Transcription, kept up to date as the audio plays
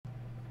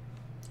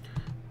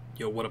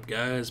Yo, what up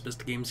guys,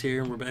 bestatgames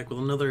here, and we're back with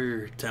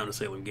another Town of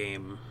Salem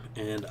game,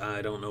 and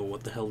I don't know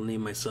what the hell to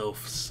name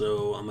myself,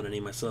 so I'm gonna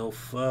name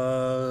myself,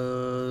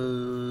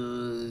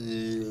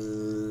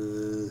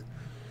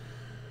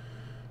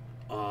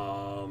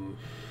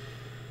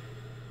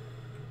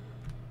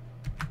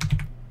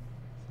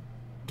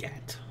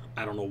 Gat.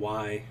 I don't know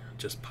why, it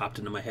just popped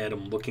into my head.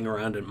 I'm looking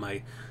around at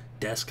my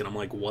desk, and I'm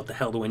like, what the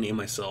hell do I name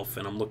myself?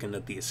 And I'm looking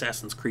at the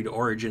Assassin's Creed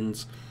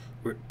Origins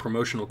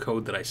promotional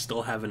code that I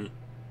still haven't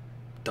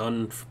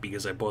done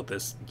because I bought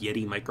this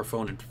Yeti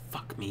microphone, and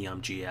fuck me,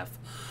 I'm GF.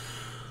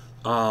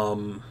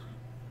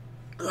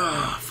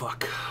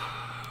 Fuck.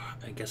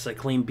 I guess I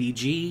claim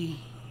BG,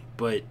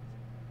 but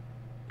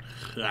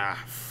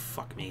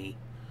fuck me.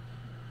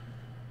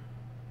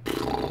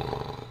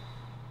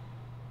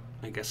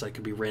 I guess I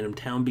could be Random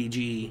Town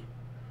BG.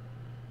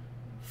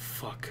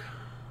 Fuck.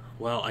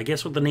 Well, I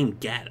guess with the name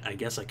Gat, I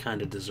guess I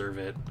kind of deserve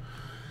it.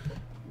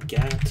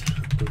 Gat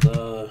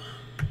the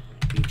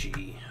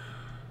BG.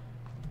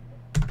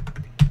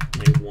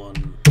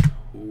 One.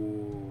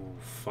 Ooh,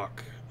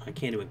 fuck. I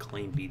can't even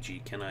claim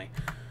BG, can I?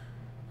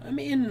 I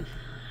mean,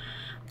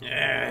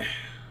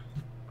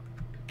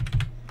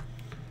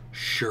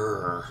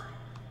 sure.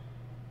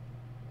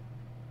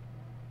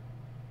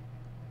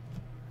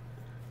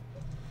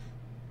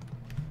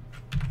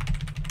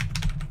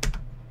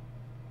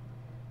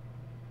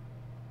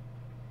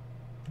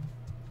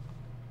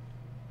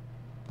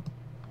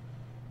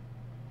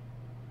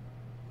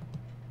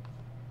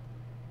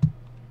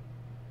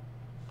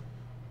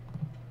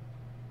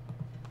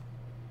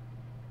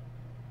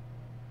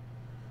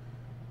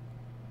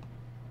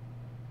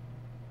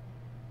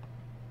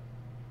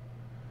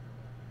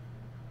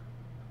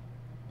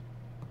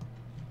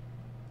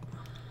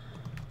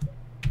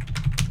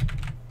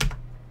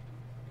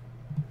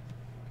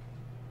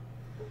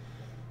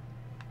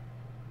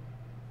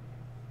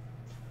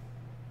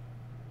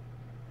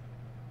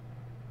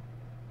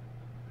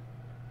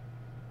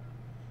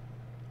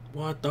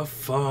 What the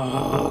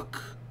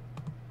fuck?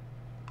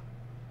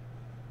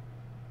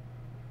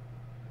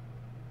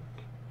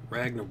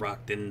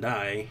 Ragnarok didn't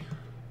die.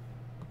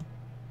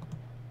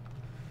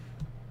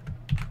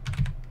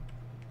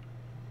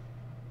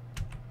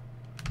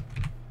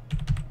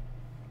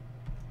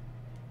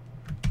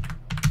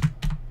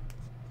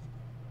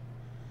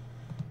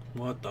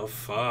 What the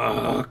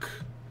fuck?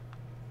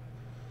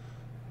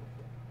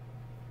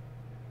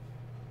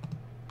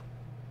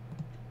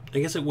 I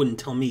guess it wouldn't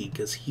tell me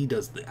because he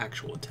does the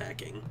actual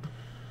attacking.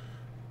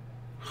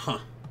 Huh.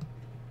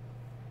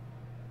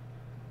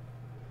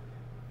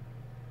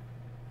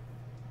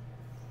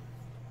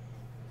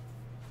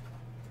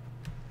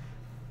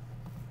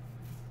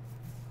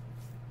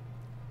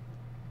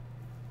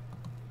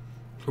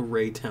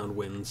 Raytown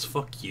wins.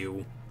 Fuck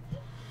you.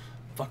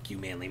 Fuck you,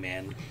 manly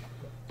man.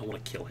 I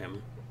want to kill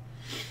him.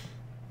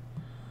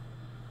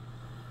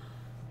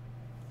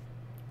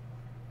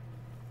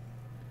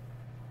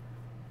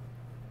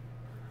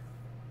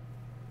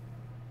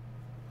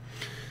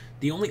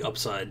 The only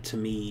upside to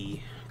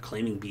me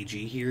claiming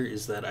BG here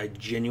is that I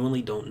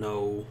genuinely don't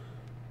know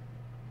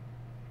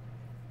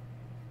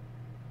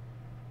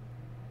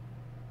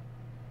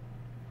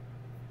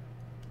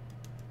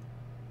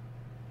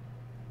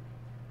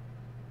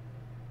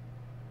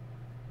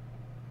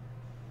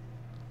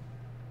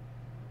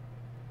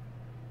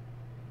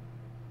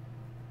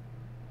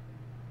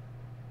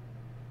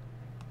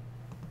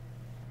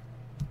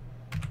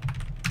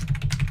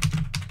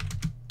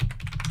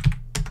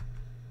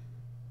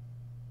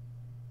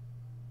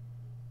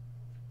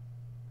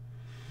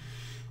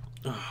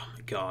oh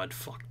my god,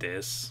 fuck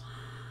this.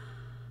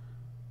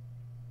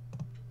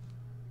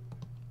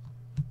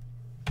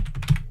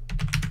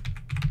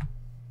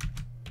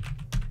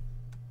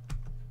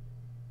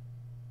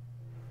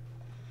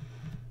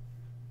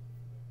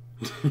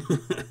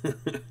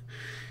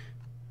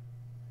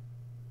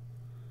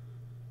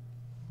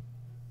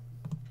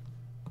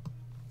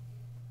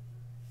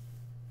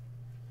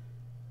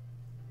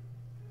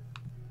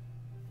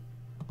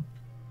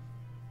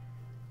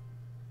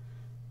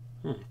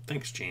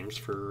 Thanks, James,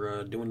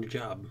 for doing your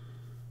job.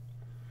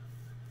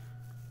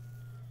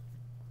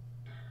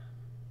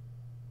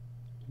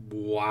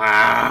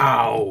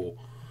 Wow!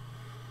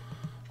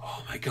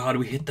 Oh my god,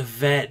 we hit the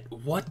vet.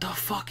 What the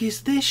fuck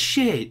is this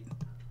shit?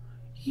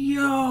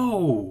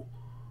 Yo!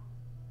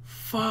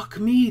 Fuck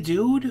me,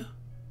 dude.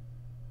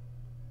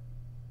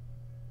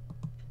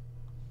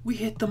 We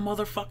hit the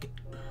motherfucking...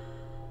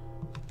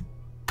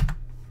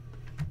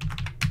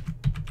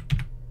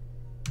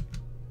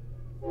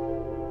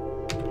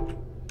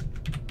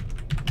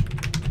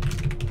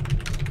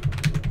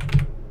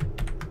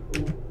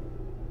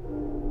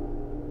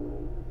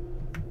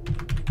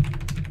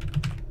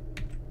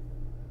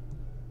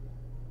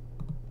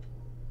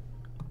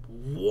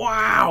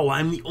 Wow,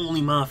 I'm the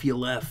only mafia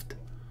left.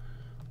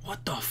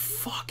 What the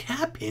fuck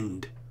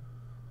happened?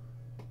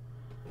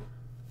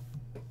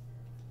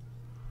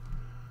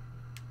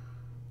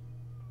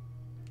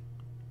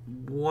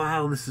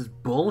 Wow, this is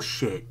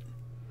bullshit.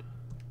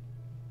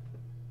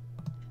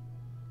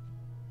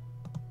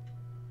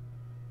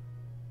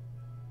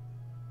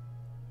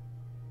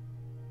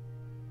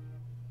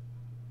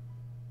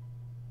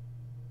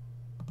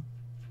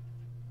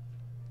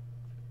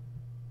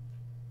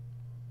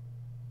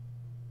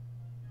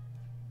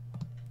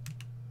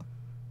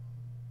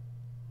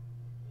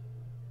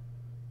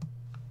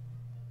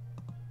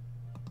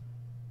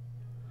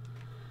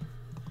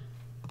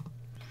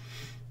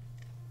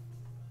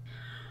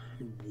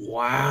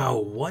 Wow,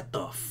 what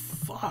the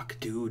fuck,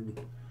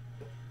 dude?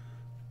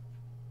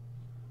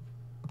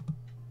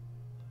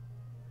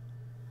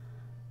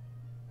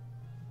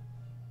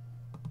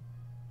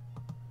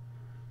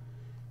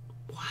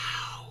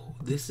 Wow,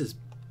 this is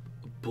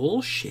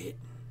bullshit.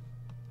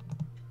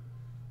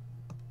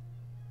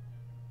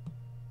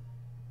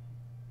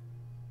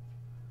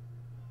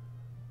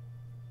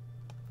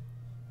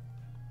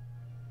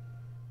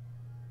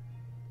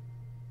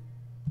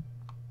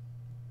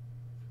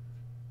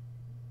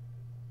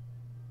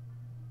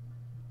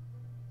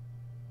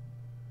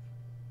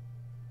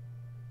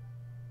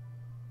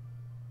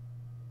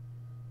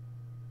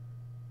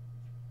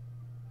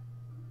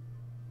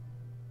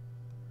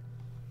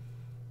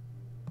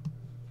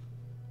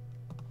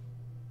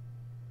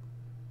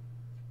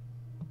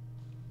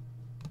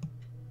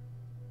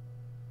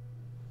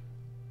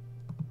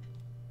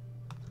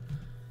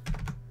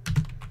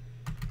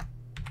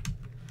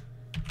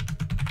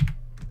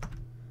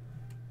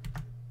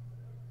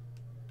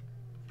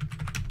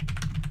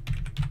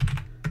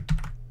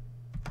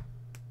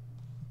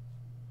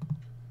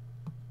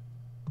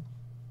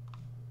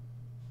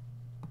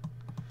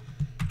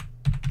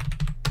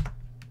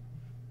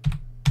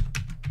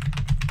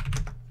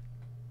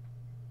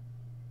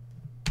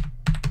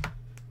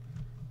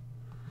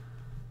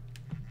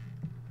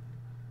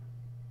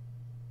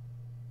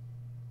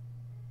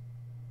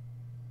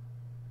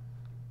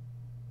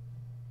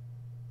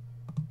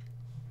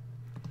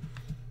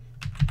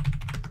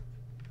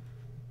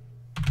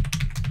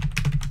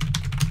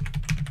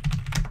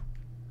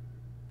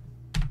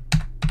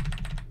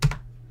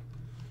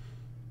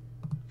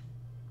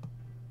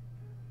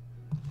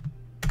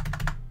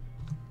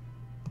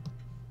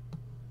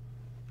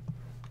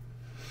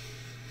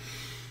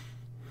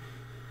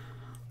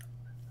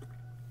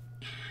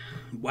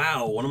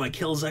 Wow, one of my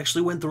kills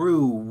actually went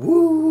through.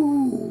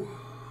 Woo!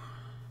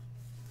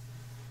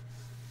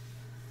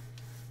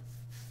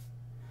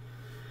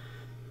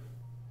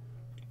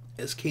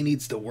 SK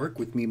needs to work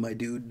with me, my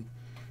dude,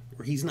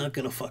 or he's not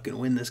gonna fucking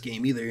win this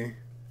game either.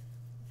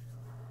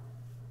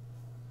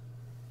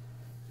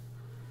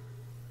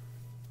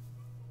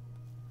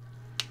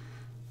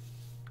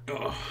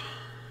 Ugh.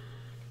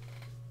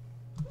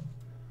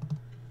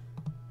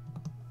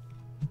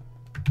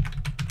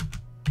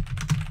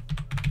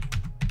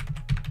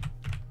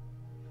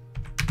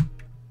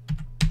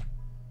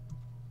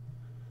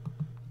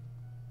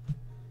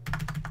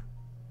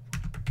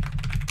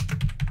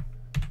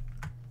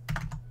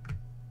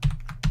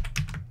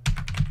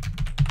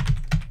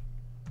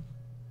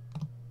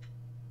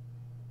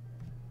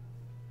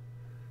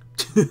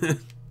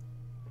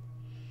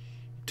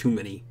 Too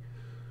many.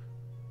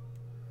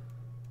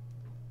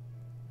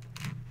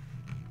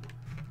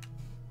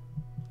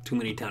 Too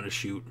many down to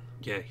shoot.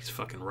 Yeah, he's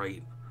fucking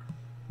right.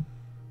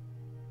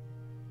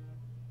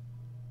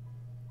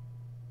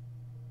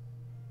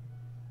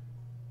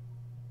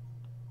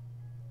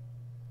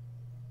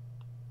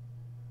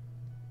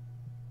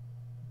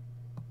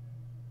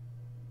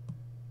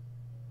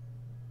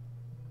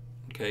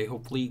 Okay,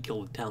 hopefully he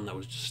killed a town that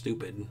was just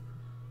stupid.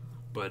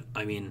 But,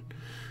 I mean,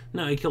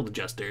 no, he killed the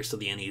Jester, so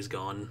the NE's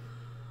gone.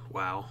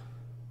 Wow.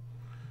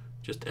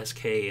 Just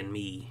SK and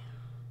me.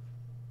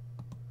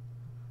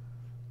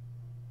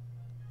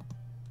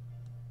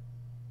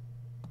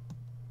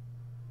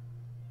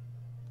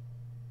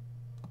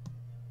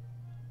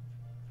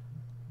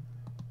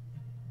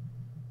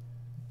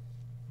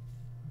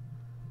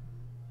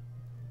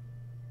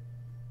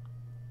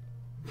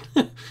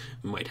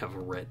 Might have a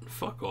ret.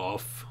 Fuck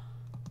off.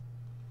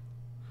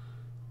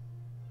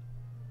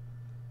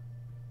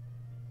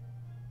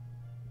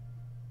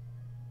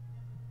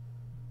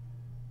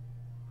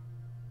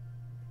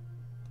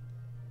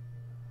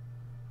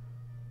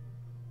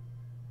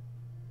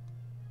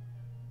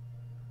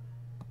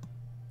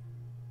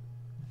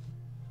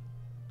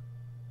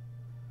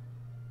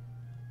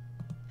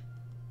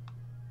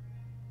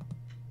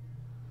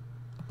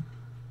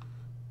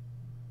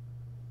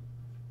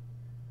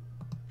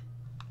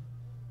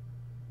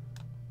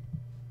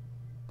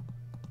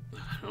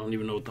 I don't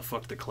even know what the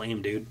fuck to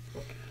claim, dude.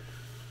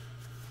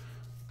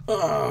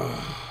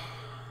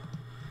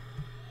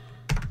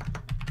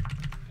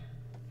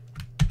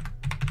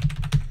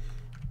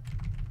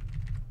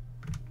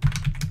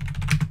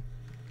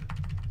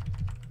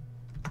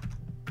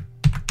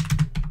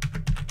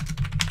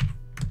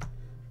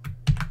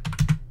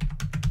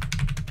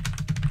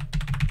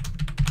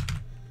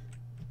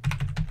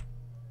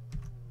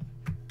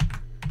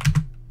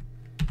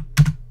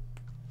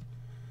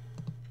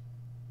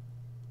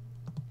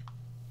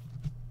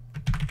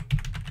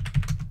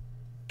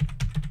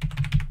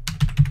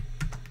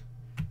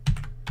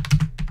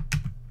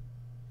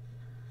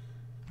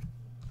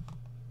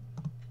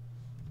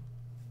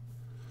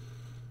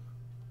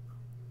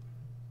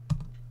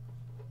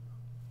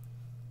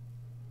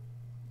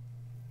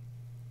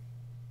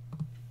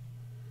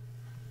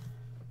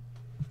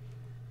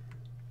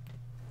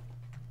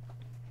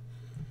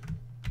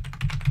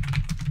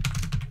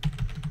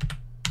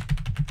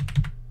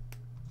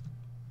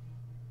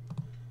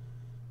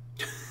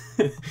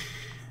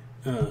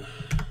 At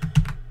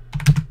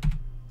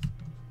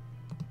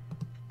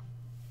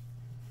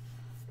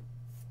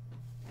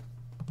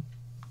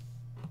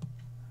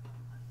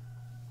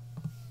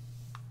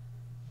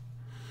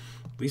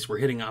least we're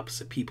hitting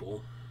opposite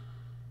people.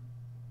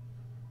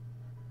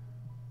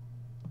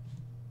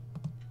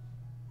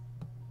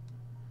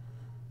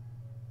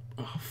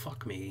 Oh,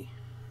 fuck me.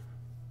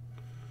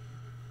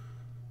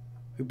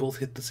 We both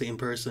hit the same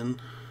person.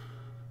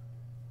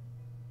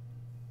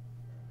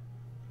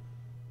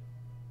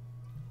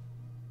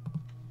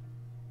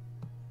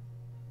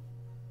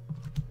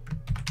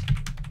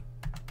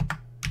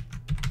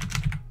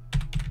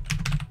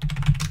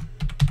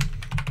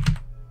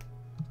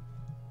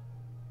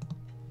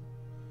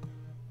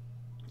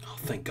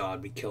 Thank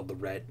God we killed the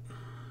ret.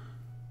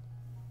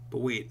 But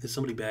wait, is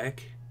somebody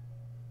back?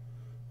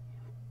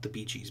 The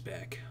Beachy's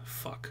back.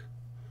 Fuck.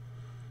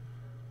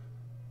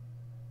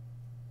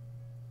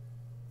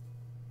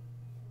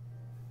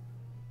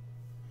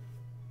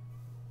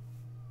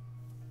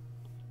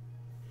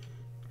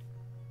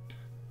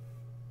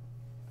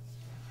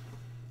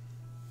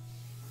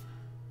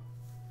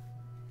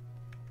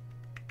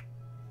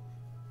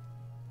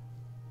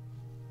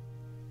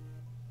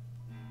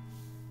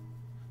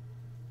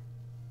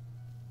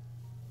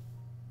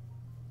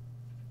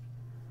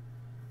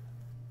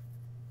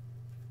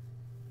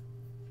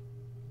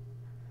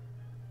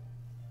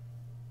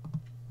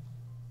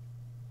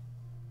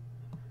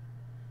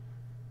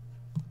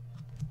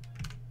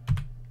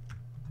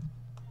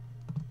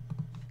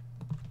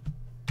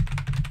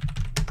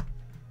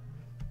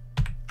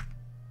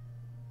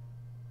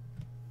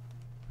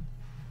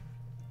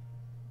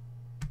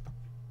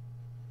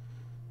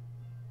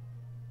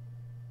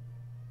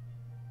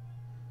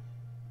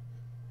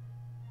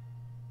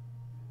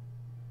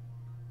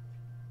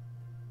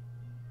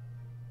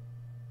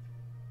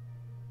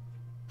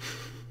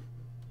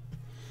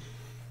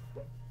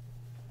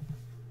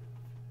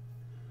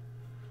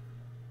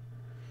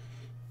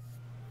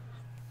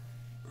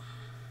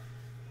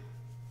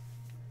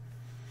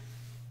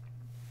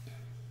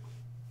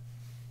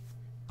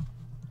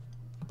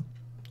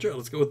 Sure,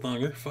 let's go with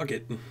Panga. Fuck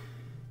it.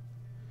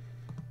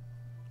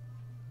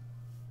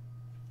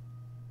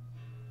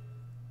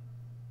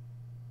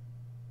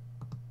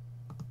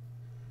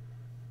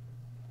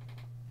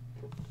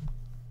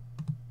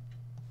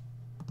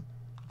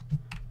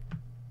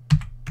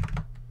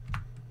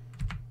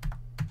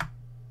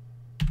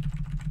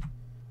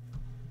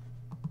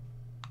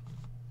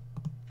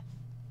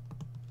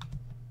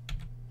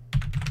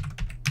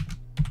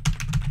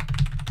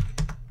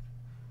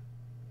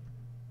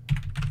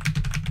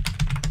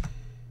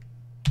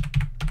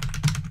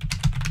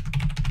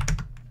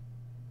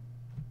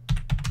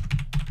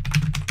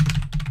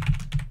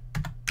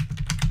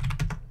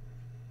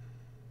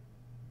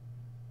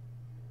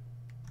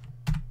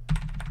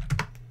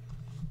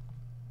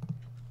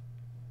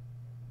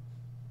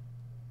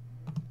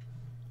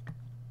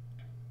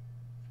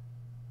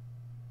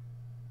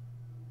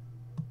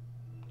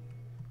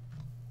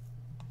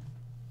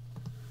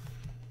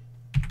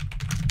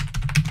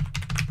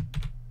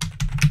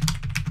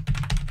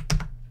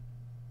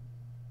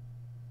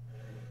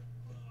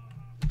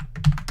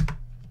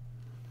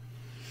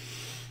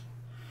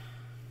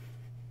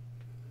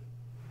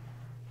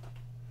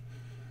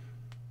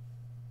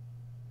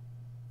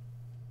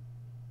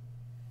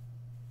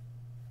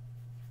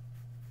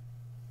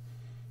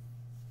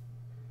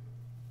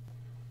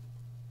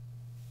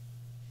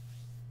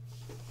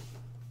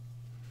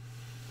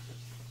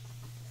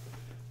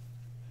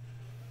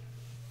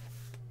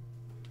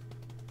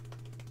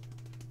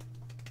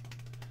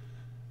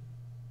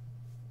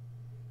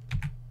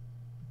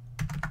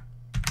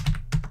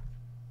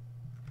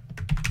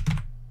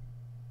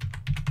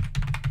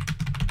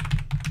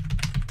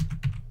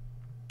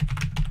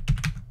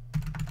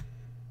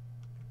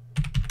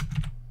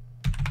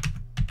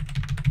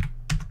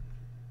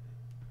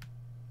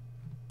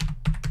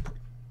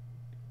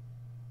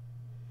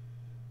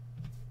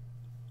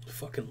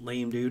 Fucking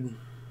lame, dude.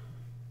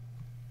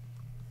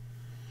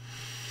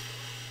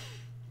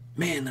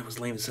 Man, that was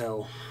lame as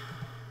hell.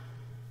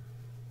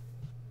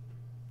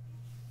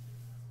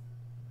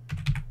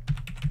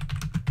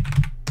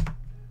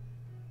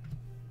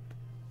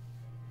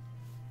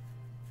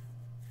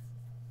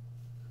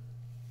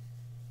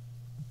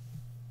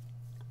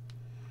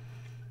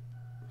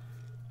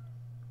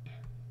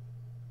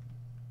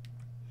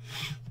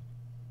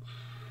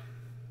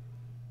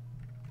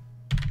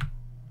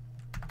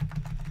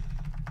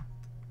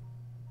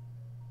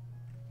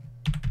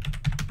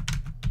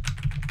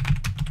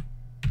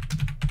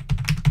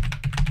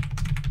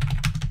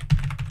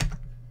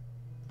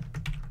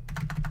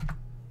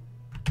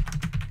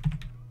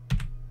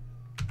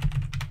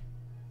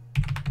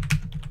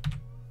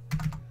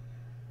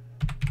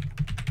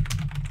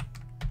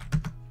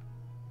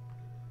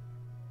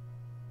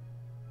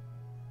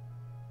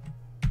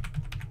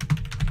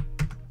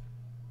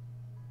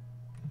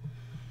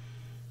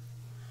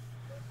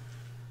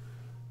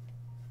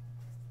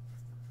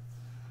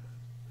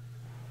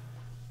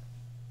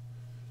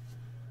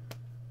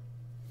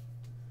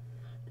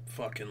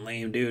 Fucking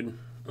lame, dude.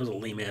 That was a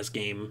lame-ass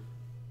game.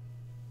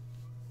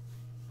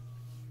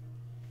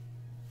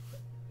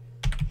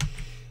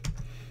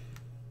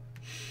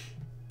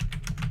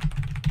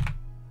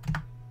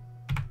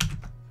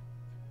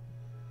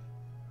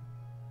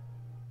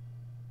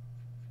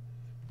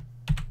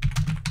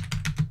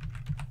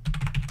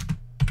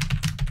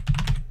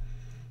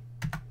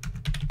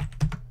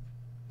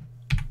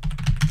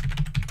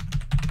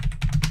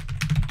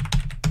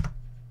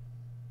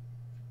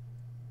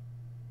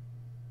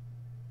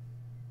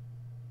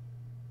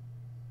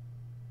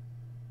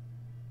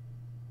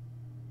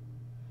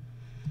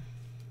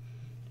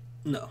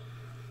 No.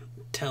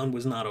 Town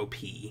was not OP.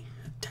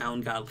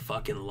 Town got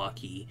fucking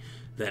lucky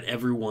that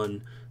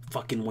everyone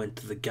fucking went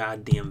to the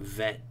goddamn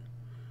vet.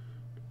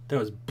 That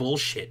was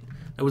bullshit.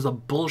 That was a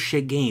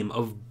bullshit game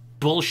of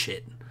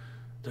bullshit.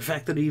 The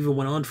fact that it even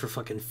went on for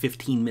fucking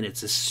 15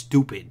 minutes is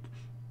stupid.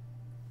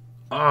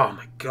 Oh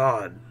my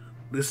god.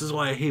 This is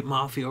why I hate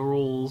Mafia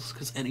rolls,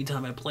 because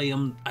anytime I play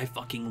them, I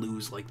fucking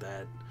lose like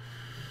that.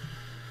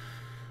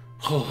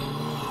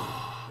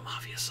 Oh,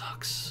 Mafia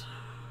sucks.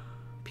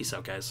 Peace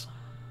out, guys.